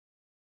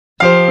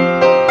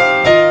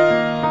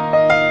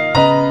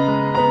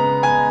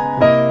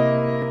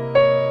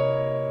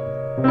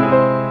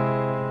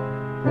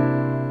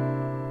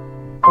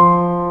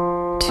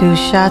Two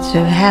shots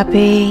of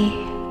happy,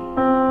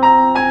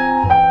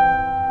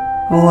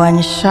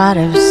 one shot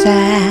of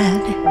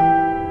sad.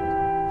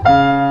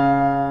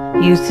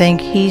 You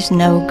think he's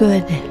no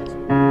good?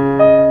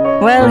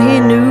 Well, he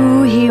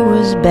knew he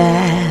was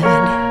bad.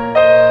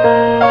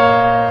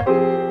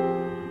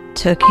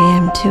 Took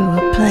him to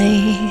a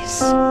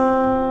place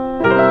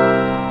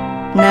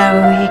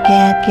now he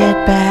can't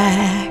get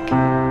back.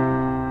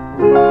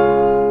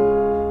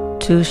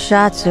 Two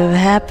shots of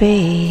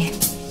happy,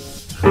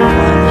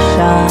 one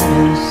shot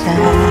of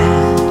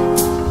sad.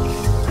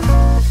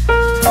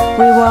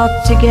 We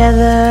walked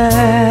together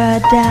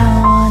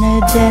down a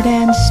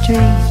dead-end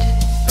street,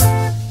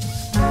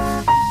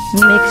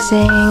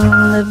 mixing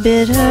the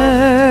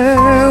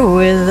bitter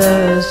with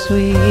the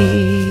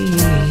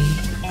sweet.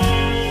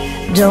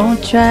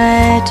 Don't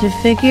try to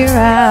figure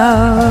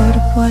out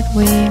what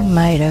we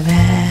might have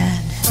had.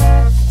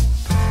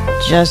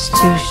 Just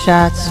two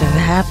shots of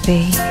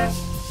happy,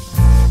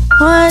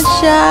 one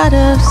shot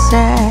of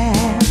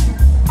sad.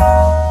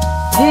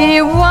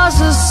 He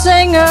was a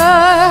singer,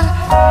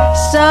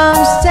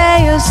 some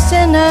say a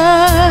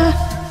sinner,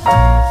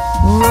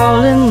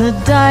 rolling the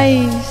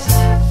dice,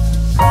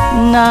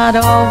 not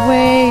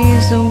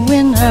always a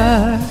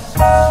winner.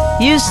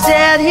 You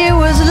said he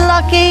was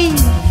lucky,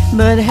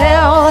 but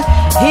hell,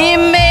 he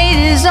made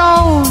his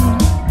own.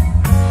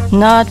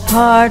 Not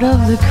part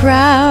of the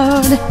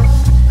crowd,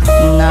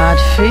 not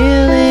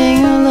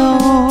feeling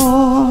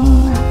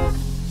alone.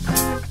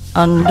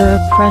 Under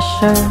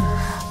pressure,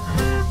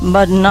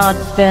 but not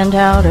bent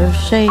out of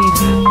shape.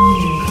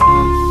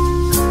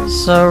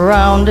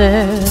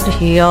 Surrounded,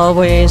 he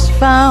always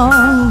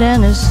found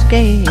an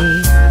escape.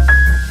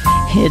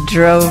 It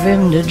drove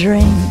him to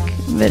drink,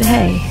 but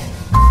hey,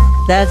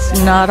 that's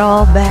not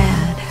all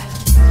bad.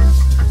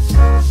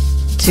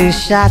 Two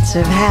shots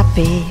of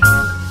happy,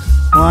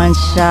 one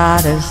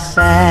shot of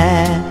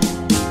sad.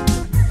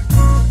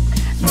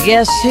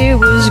 Guess he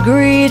was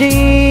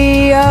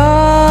greedy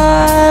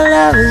all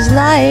of his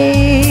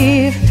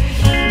life,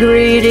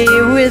 greedy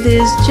with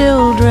his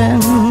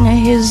children,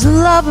 his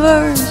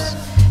lovers,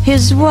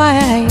 his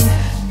wife,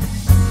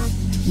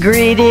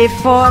 greedy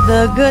for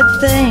the good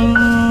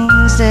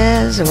things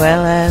as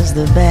well as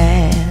the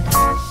bad.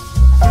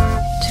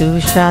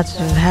 Two shots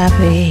of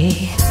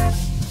happy,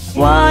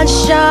 one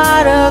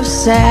shot of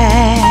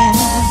sad.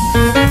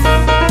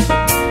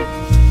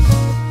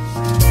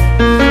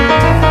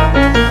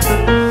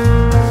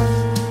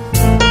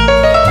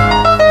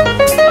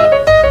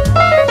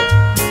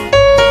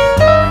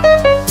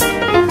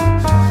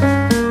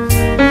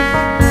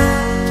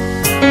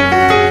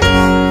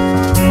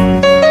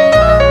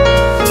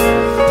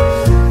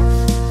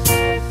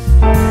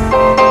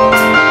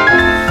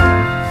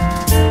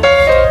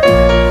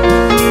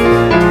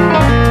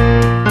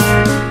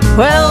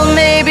 Well,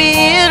 maybe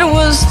it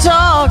was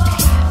talk,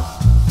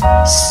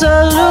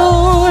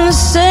 saloon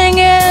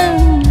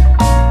singing.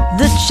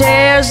 The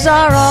chairs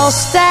are all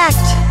stacked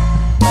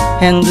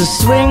and the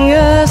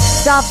swingers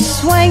stopped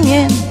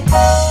swinging.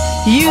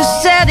 You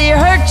said he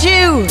hurt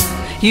you,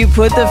 you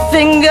put the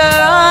finger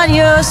on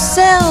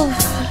yourself,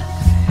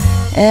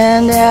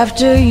 and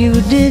after you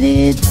did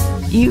it,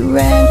 you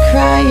ran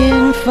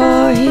crying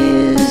for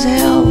his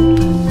help.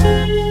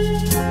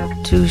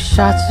 Two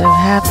shots of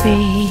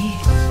happy,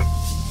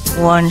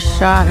 one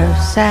shot of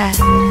sad.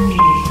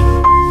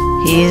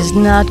 He's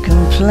not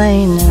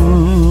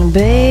complaining,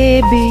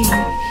 baby,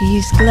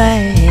 he's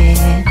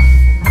glad.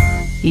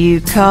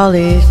 You call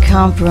it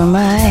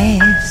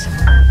compromise,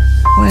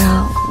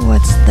 well,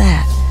 what's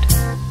that?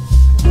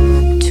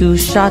 Two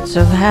shots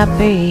of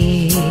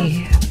happy,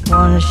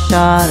 one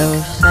shot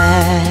of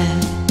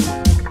sad.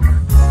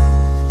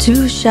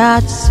 Two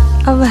shots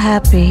of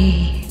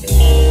happy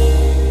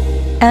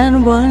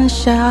and one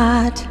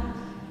shot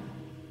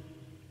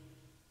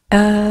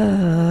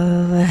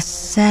of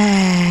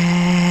sad.